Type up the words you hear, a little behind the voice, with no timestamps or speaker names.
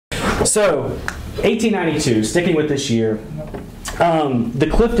So, 1892, sticking with this year, the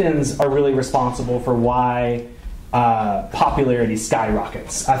Cliftons are really responsible for why popularity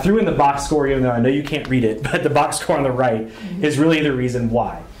skyrockets. I threw in the box score, even though I know you can't read it, but the box score on the right is really the reason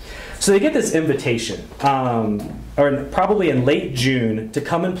why. So they get this invitation, or probably in late June, to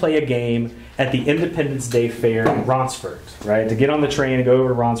come and play a game at the Independence Day Fair in Ronsford, right? To get on the train and go over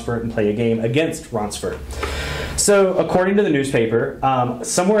to Ronsford and play a game against Ronsford. So, according to the newspaper,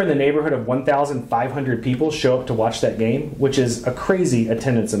 somewhere in the neighborhood of 1,500 people show up to watch that game, which is a crazy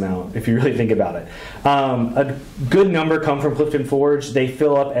attendance amount if you really think about it. A good number come from Clifton Forge. They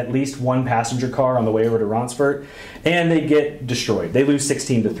fill up at least one passenger car on the way over to Ronsford, and they get destroyed. They lose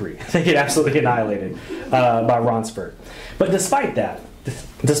 16-3. They get absolutely annihilated by Ronsford. But despite that,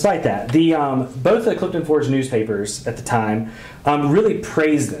 both the Clifton Forge newspapers at the time really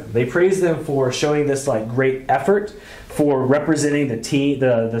praised them. They praised them for showing this great effort, for representing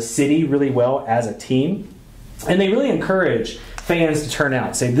the city really well as a team, and they really encourage fans to turn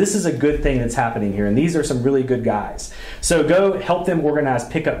out, say this is a good thing that's happening here, and these are some really good guys. So go help them organize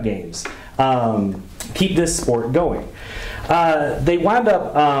pickup games. Keep this sport going. They wound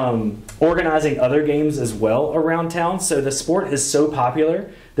up organizing other games as well around town. So the sport is so popular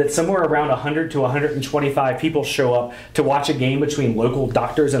that somewhere around 100 to 125 people show up to watch a game between local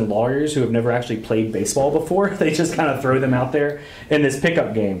doctors and lawyers who have never actually played baseball before. They just kind of throw them out there in this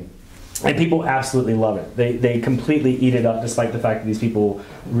pickup game. And people absolutely love it. They completely eat it up, despite the fact that these people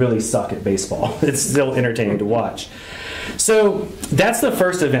really suck at baseball. It's still entertaining to watch. So that's the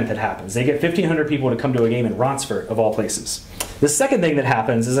first event that happens. They get 1,500 people to come to a game in Ronsford, of all places. The second thing that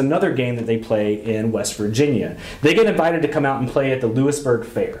happens is another game that they play in West Virginia. They get invited to come out and play at the Lewisburg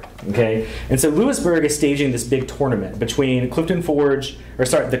Fair. Okay, and so Lewisburg is staging this big tournament between Clifton Forge,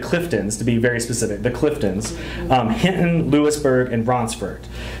 the Cliftons, to be very specific, the Cliftons, Hinton, Lewisburg, and Ronsford.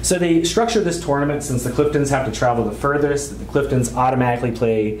 So they structure this tournament, since the Cliftons have to travel the furthest, that the Cliftons automatically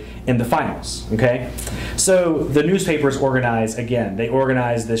play in the finals. Okay, so the newspapers organize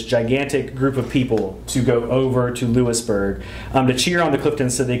this gigantic group of people to go over to Lewisburg to cheer on the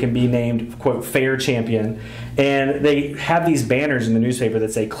Cliftons so they can be named, quote, fair champion. And they have these banners in the newspaper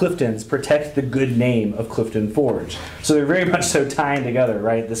that say, Cliftons, protect the good name of Clifton Forge. So they're very much so tying together,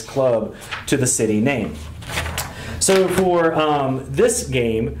 right, this club to the city name. So for this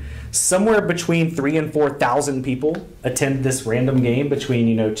game, somewhere between 3,000 and 4,000 people attend this random game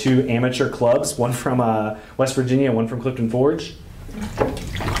between, two amateur clubs, one from West Virginia and one from Clifton Forge.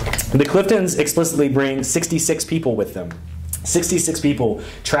 The Cliftons explicitly bring 66 people with them. 66 people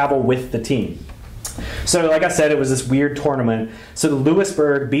travel with the team. So, like I said, it was this weird tournament. So the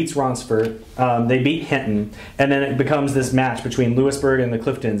Lewisburg beats Ronsford. They beat Hinton, and then it becomes this match between Lewisburg and the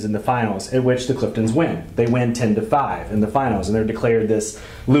Cliftons in the finals, at which the Cliftons win. They win 10-5 in the finals, and they're declared this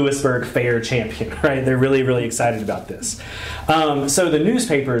Lewisburg fair champion. Right? They're really, really excited about this. So the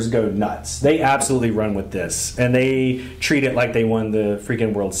newspapers go nuts. They absolutely run with this, and they treat it like they won the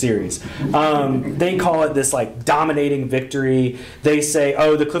freaking World Series. They call it this dominating victory. They say,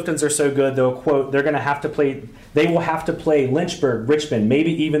 "Oh, the Cliftons are so good." They'll quote, "They're going to have to play. They will have to play Lynchburg, Richmond,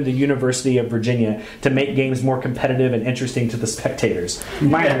 maybe even the University of Virginia to make games more competitive and interesting to the spectators."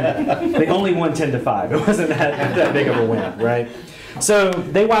 They only won 10-5. It wasn't that big of a win, right? So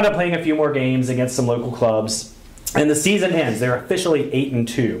they wound up playing a few more games against some local clubs, and the season ends. They're officially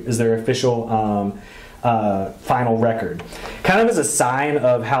 8-2 is their official final record. Kind of as a sign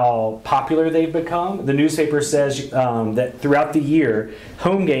of how popular they've become, the newspaper says that throughout the year,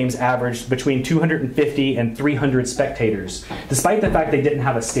 home games averaged between 250 and 300 spectators, despite the fact they didn't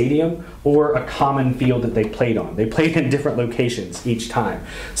have a stadium or a common field that they played on. They played in different locations each time.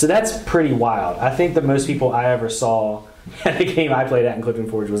 So that's pretty wild. I think the most people I ever saw at a game I played at in Clifton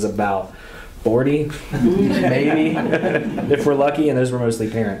Forge was about 40, maybe, if we're lucky, and those were mostly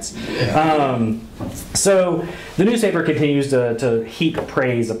parents. So the newspaper continues to heap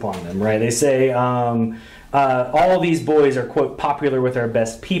praise upon them, right? They say, all of these boys are, quote, popular with our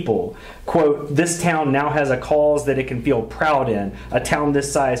best people. Quote, this town now has a cause that it can feel proud in. A town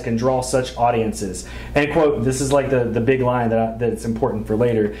this size can draw such audiences. And, quote, this is the big line that's important for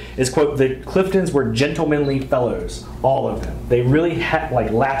later, is, quote, the Cliftons were gentlemanly fellows, all of them. They really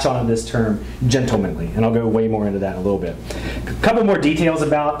latch onto this term, gentlemanly. And I'll go way more into that in a little bit. A couple more details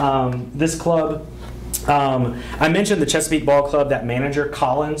about this club. I mentioned the Chesapeake Ball Club, that manager,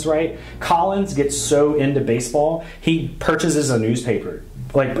 Collins, right? Collins gets so into baseball, he purchases a newspaper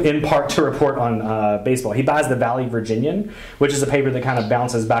like in part to report on baseball. He buys the Valley Virginian, which is a paper that kind of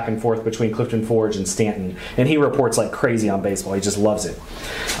bounces back and forth between Clifton Forge and Stanton, and he reports like crazy on baseball. He just loves it.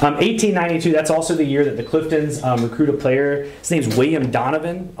 1892, that's also the year that the Cliftons recruit a player. His name's William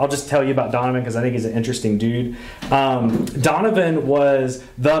Donovan. I'll just tell you about Donovan because I think he's an interesting dude. Donovan was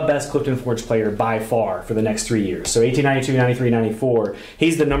the best Clifton Forge player by far for the next 3 years. So 1892, 93, 94.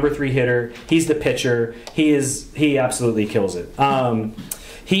 He's the number 3 hitter. He's the pitcher. He absolutely kills it.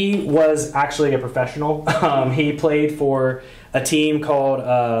 He was actually a professional. He played for a team called,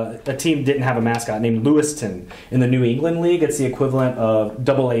 a team didn't have a mascot, named Lewiston in the New England League. It's the equivalent of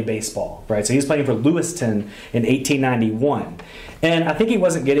AA baseball, right? So he was playing for Lewiston in 1891. And I think he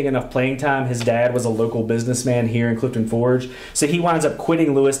wasn't getting enough playing time. His dad was a local businessman here in Clifton Forge. So he winds up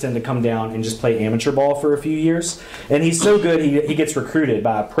quitting Lewiston to come down and just play amateur ball for a few years. And he's so good, he gets recruited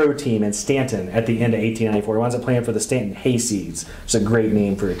by a pro team in Stanton at the end of 1894. He winds up playing for the Stanton Hayseeds, which is a great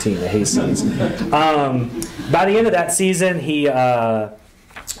name for a team, the Hayseeds. By the end of that season, he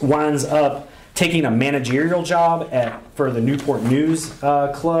winds up taking a managerial job for the Newport News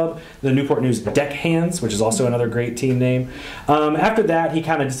Club, the Newport News Deckhands, which is also another great team name. After that, he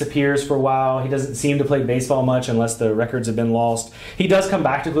kind of disappears for a while. He doesn't seem to play baseball much unless the records have been lost. He does come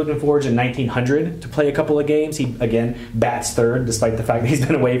back to Clifton Forge in 1900 to play a couple of games. He, again, bats third, despite the fact that he's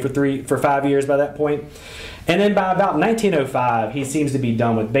been away for 5 years by that point. And then by about 1905, he seems to be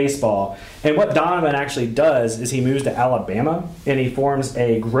done with baseball. And what Donovan actually does is he moves to Alabama and he forms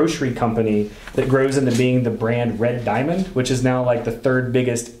a grocery company that grows into being the brand Red Diamond, which is now like the 3rd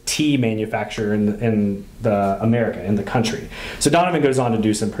biggest tea manufacturer in America, in the country. So Donovan goes on to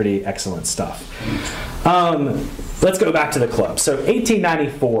do some pretty excellent stuff. Let's go back to the club. So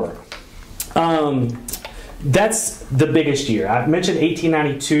 1894. That's the biggest year. I've mentioned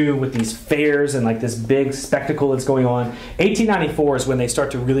 1892 with these fairs and like this big spectacle that's going on. 1894 is when they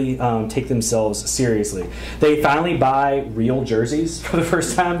start to really take themselves seriously. They finally buy real jerseys for the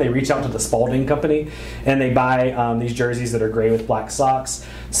first time. They reach out to the Spalding Company and they buy these jerseys that are gray with black socks.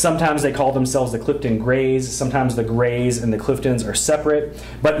 Sometimes they call themselves the Clifton Grays. Sometimes the Grays and the Cliftons are separate.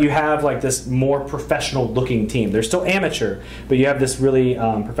 But you have like this more professional looking team. They're still amateur, but you have this really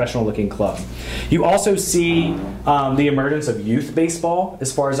professional looking club. You also see the emergence of youth baseball,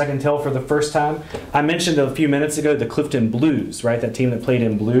 as far as I can tell, for the first time. I mentioned a few minutes ago the Clifton Blues, right? That team that played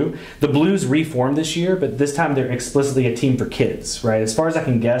in blue. The Blues reformed this year, but this time they're explicitly a team for kids, right? As far as I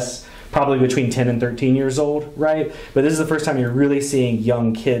can guess, probably between 10 and 13 years old, right? But this is the first time you're really seeing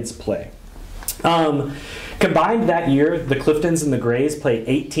young kids play. Combined that year, the Cliftons and the Grays play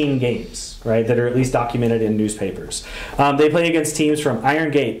 18 games, right, that are at least documented in newspapers. They play against teams from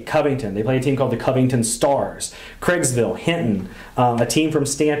Iron Gate, Covington. They play a team called the Covington Stars, Craigsville, Hinton, a team from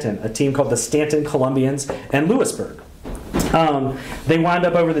Stanton, a team called the Stanton Columbians, and Lewisburg. They wind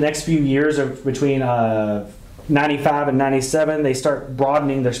up over the next few years of between 95 and 97, they start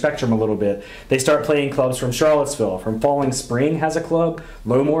broadening their spectrum a little bit. They start playing clubs from Charlottesville, from Falling Spring has a club,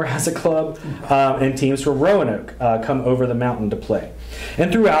 Lowmore has a club, and teams from Roanoke come over the mountain to play.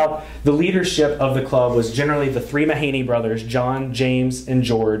 And throughout, the leadership of the club was generally the 3 Mahaney brothers, John, James, and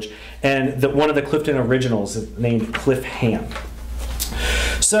George, and one of the Clifton originals named Cliff Ham.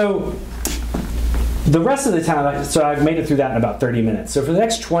 So the rest of the time, so I've made it through that in about 30 minutes. So for the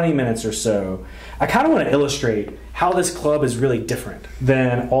next 20 minutes or so, I kind of want to illustrate how this club is really different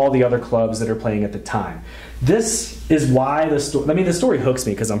than all the other clubs that are playing at the time. This is why the story hooks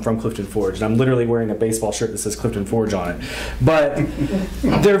me because I'm from Clifton Forge and I'm literally wearing a baseball shirt that says Clifton Forge on it. But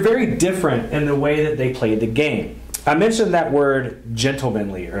they're very different in the way that they played the game. I mentioned that word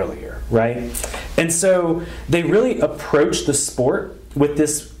gentlemanly earlier, right? And so they really approach the sport with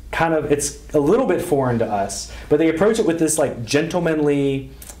this kind of, it's a little bit foreign to us, but they approach it with this like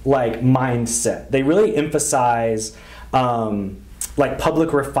gentlemanly like mindset. They really emphasize like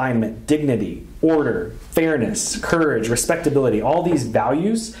public refinement, dignity, order, fairness, courage, respectability, all these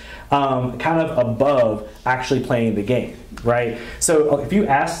values kind of above actually playing the game, right? So if you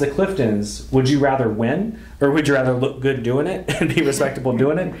ask the Cliftons, would you rather win or would you rather look good doing it and be respectable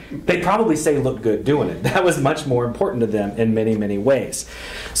doing it? They'd probably say look good doing it. That was much more important to them in many, many ways.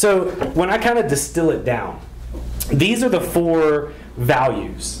 So when I kind of distill it down, these are the 4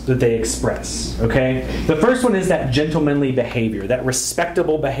 values that they express, okay? The first one is that gentlemanly behavior, that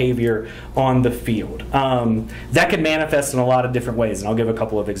respectable behavior on the field. That can manifest in a lot of different ways, and I'll give a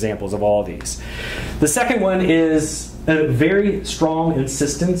couple of examples of all of these. The second one is a very strong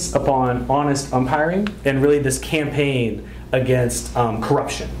insistence upon honest umpiring and really this campaign against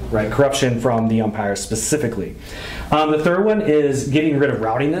corruption, right? Corruption from the umpires specifically. The third one is getting rid of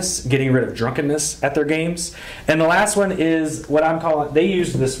rowdiness, getting rid of drunkenness at their games. And the last one is what I'm calling, they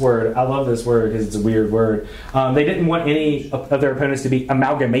used this word, I love this word because it's a weird word. They didn't want any of their opponents to be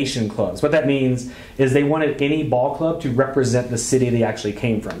amalgamation clubs. What that means is they wanted any ball club to represent the city they actually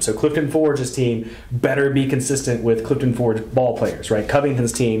came from. So Clifton Forge's team better be consistent with Clifton Forge ball players, right?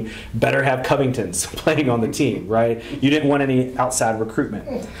 Covington's team better have Covingtons playing on the team, right? You didn't want any outside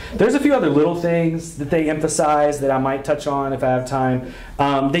recruitment. There's a few other little things that they emphasize that I might touch on if I have time.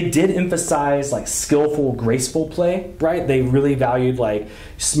 They did emphasize like skillful, graceful play, right? They really valued like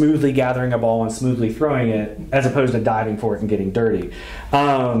smoothly gathering a ball and smoothly throwing it as opposed to diving for it and getting dirty.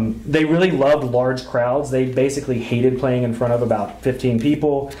 They really loved large crowds. They basically hated playing in front of about 15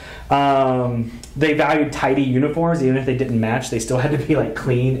 people. They valued tidy uniforms. Even if they didn't match, they still had to be like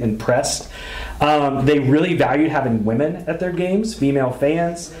clean and pressed. They really valued having women at their games, female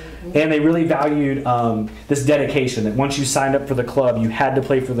fans. And they really valued this dedication that once you signed up for the club, you had to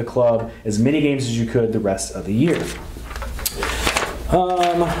play for the club as many games as you could the rest of the year.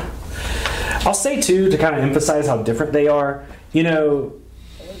 I'll say, too, to kind of emphasize how different they are, you know,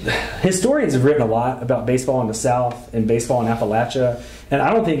 historians have written a lot about baseball in the South and baseball in Appalachia, and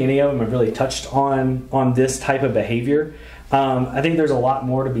I don't think any of them have really touched on this type of behavior. I think there's a lot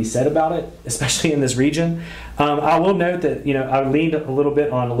more to be said about it, especially in this region. I will note that, you know, I leaned a little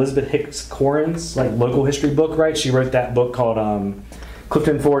bit on Elizabeth Hicks Corin's like local history book, right? She wrote that book called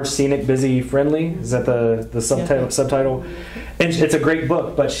Clifton Forge, Scenic, Busy, Friendly. Is that the subtitle? And it's a great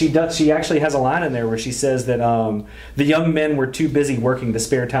book, but she actually has a line in there where she says that the young men were too busy working to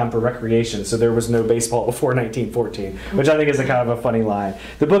spare time for recreation, so there was no baseball before 1914, which I think is a kind of a funny line.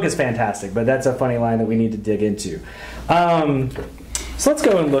 The book is fantastic, but that's a funny line that we need to dig into. So let's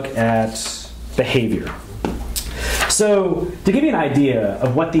go and look at behavior. So to give you an idea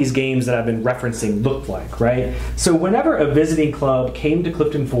of what these games that I've been referencing looked like, right? So whenever a visiting club came to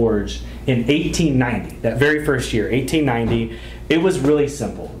Clifton Forge in 1890, that very first year, 1890, it was really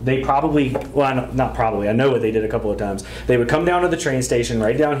simple. They probably, well, not probably, I know what they did a couple of times. They would come down to the train station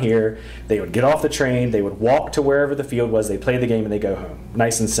right down here, they would get off the train, they would walk to wherever the field was, they play the game, and they go home.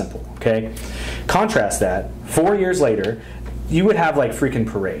 Nice and simple, okay? Contrast that, 4 years later, you would have like freaking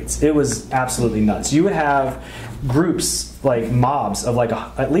parades. It was absolutely nuts. You would have groups, like mobs of like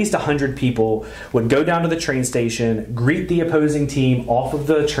at least 100 people would go down to the train station, greet the opposing team off of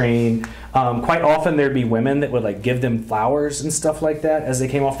the train. Quite often there'd be women that would like give them flowers and stuff like that as they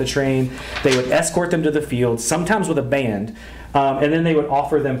came off the train. They would escort them to the field, sometimes with a band, and then they would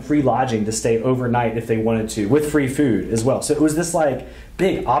offer them free lodging to stay overnight if they wanted to, with free food as well. So it was this like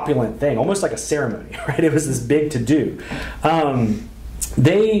big opulent thing, almost like a ceremony, right? It was this big to do.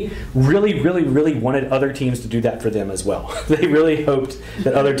 They really wanted other teams to do that for them as well. They really hoped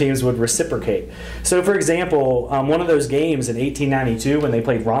that other teams would reciprocate. So, for example, one of those games in 1892 when they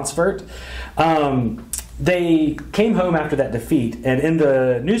played Ronsford, they came home after that defeat, and in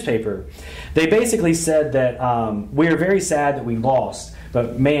the newspaper, they basically said that we are very sad that we lost,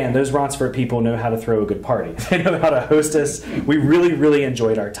 but man, those Ronsford people know how to throw a good party. They know how to host us. We really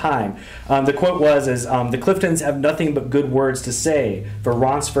enjoyed our time. The quote was, the Cliftons have nothing but good words to say for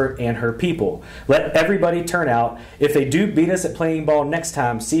Ronsford and her people. Let everybody turn out. If they do beat us at playing ball next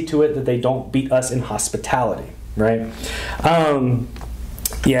time, see to it that they don't beat us in hospitality, right?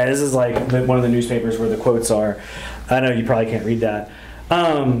 Yeah, this is like one of the newspapers where the quotes are. I know you probably can't read that.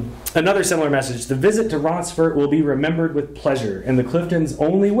 Another similar message, the visit to Ronsford will be remembered with pleasure, and the Cliftons'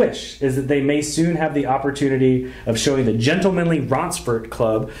 only wish is that they may soon have the opportunity of showing the gentlemanly Ronsford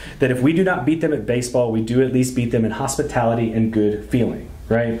Club that if we do not beat them at baseball, we do at least beat them in hospitality and good feeling,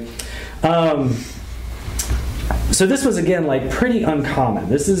 right? So this was, again, like pretty uncommon.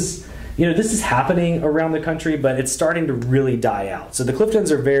 This is happening around the country, but it's starting to really die out. So the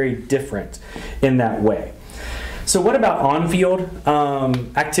Cliftons are very different in that way. So what about on-field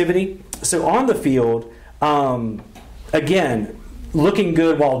activity? So on the field, again, looking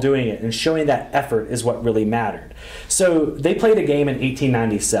good while doing it and showing that effort is what really mattered. So they played a game in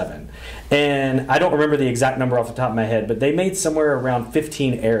 1897, and I don't remember the exact number off the top of my head, but they made somewhere around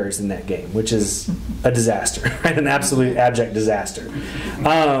 15 errors in that game, which is a disaster, right? An absolute abject disaster.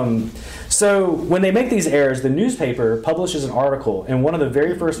 So when they make these errors, the newspaper publishes an article, and one of the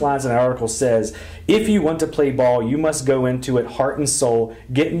very first lines in the article says, if you want to play ball, you must go into it heart and soul,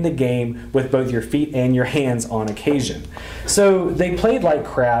 get in the game with both your feet and your hands on occasion. So they played like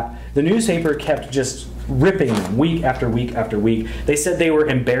crap. The newspaper kept just ripping them week after week after week. They said they were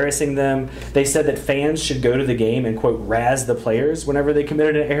embarrassing them. They said that fans should go to the game and, quote, razz the players whenever they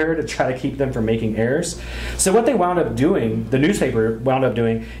committed an error to try to keep them from making errors. So what they wound up doing, the newspaper wound up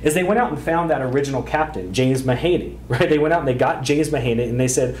doing, is they went out and found that original captain, James Mahaney, right? They went out and they got James Mahaney and they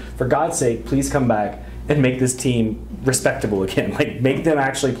said, for God's sake, please come back and make this team respectable again. Like, make them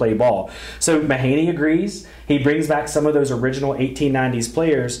actually play ball. So Mahaney agrees. He brings back some of those original 1890s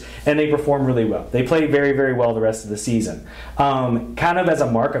players, and they perform really well. They play very, very well the rest of the season. Kind of as a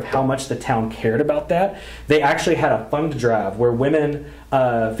mark of how much the town cared about that, they actually had a fund drive where women,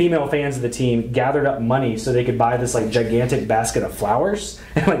 female fans of the team, gathered up money so they could buy this like gigantic basket of flowers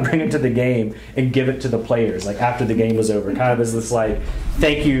and like bring it to the game and give it to the players like after the game was over. Kind of as this like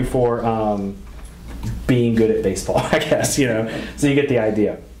thank you for being good at baseball, I guess, you know. So you get the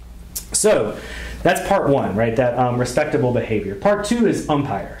idea. So that's part one, right? That respectable behavior. Part two is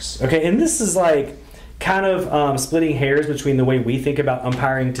umpires. Okay, and this is like kind of splitting hairs between the way we think about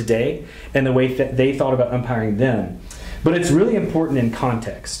umpiring today and the way that they thought about umpiring then. But it's really important in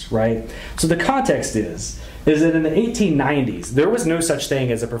context, right? So the context is that in the 1890s, there was no such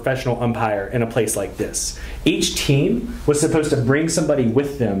thing as a professional umpire in a place like this. Each team was supposed to bring somebody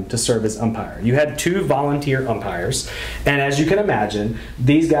with them to serve as umpire. You had 2 volunteer umpires, and as you can imagine,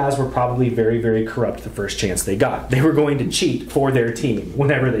 these guys were probably very, very corrupt the first chance they got. They were going to cheat for their team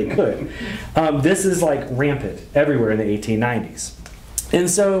whenever they could. This is like rampant everywhere in the 1890s. And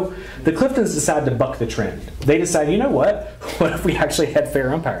so the Cliftons decide to buck the trend. They decide, you know what? What if we actually had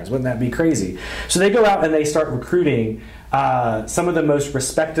fair umpires? Wouldn't that be crazy? So they go out and they start recruiting some of the most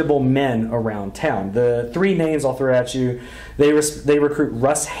respectable men around town. The 3 names I'll throw at you, they recruit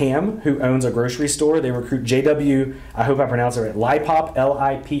Russ Ham, who owns a grocery store. They recruit J.W., I hope I pronounce it right, Lipop,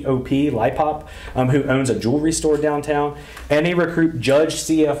 L-I-P-O-P, Lipop, who owns a jewelry store downtown. And they recruit Judge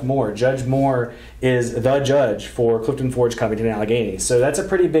C.F. Moore. Judge Moore is the judge for Clifton Forge, Covington, and Allegheny. So that's a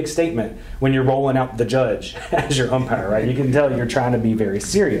pretty big statement when you're rolling out the judge as your umpire, right? You can tell you're trying to be very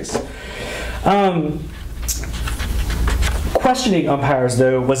serious. Questioning umpires,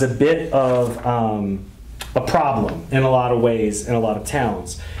 though, was a bit of a problem in a lot of ways in a lot of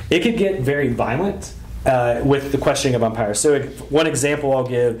towns. It could get very violent with the questioning of umpires. So one example I'll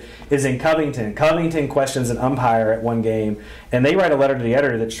give is in Covington. Covington questions an umpire at one game, and they write a letter to the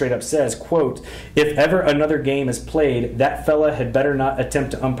editor that straight up says, quote, "If ever another game is played, that fella had better not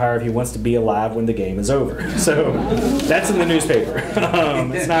attempt to umpire if he wants to be alive when the game is over." So that's in the newspaper.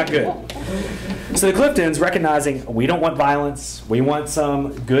 It's not good. So the Cliftons, recognizing we don't want violence, we want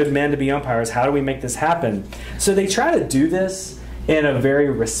some good men to be umpires, how do we make this happen? So they try to do this in a very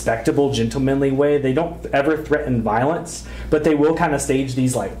respectable, gentlemanly way. They don't ever threaten violence, but they will kind of stage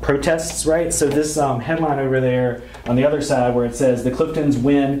these like protests, right? So this headline over there on the other side where it says, "The Cliftons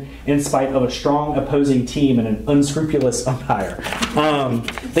win in spite of a strong opposing team and an unscrupulous umpire."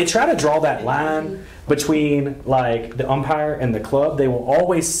 They try to draw that line between like the umpire and the club. They will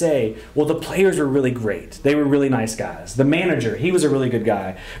always say, well, the players were really great. They were really nice guys. The manager, he was a really good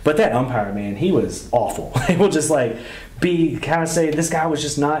guy. But that umpire, man, he was awful. They will just like kind of say this guy was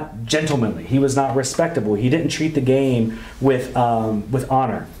just not gentlemanly. He was not respectable. He didn't treat the game with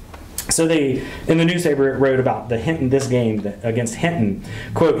honor. So they, in the newspaper, it wrote about this game against Hinton.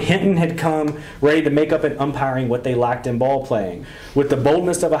 Quote, "Hinton had come ready to make up in umpiring what they lacked in ball playing. With the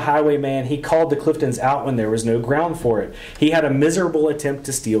boldness of a highwayman, he called the Cliftons out when there was no ground for it. He had a miserable attempt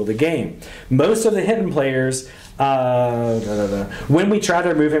to steal the game. Most of the Hinton players, when we tried to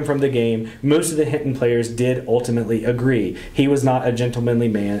remove him from the game, most of the Hinton players did ultimately agree. He was not a gentlemanly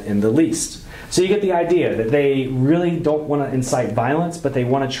man in the least." So you get the idea that they really don't want to incite violence, but they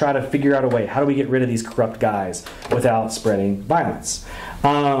want to try to figure out a way. How do we get rid of these corrupt guys without spreading violence?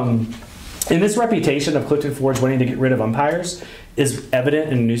 In this reputation of Clifton Forge wanting to get rid of umpires is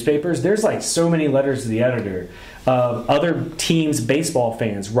evident in newspapers. There's like so many letters to the editor of other teams' baseball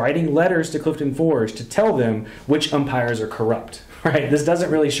fans writing letters to Clifton Forge to tell them which umpires are corrupt. Right? This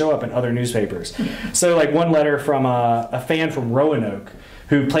doesn't really show up in other newspapers. So like one letter from a fan from Roanoke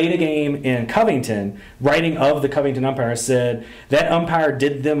who played a game in Covington, writing of the Covington umpire, said, "That umpire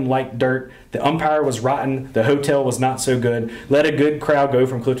did them like dirt. The umpire was rotten. The hotel was not so good. Let a good crowd go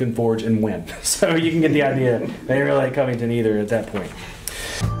from Clifton Forge and win." So you can get the idea. They didn't really like Covington either at that point.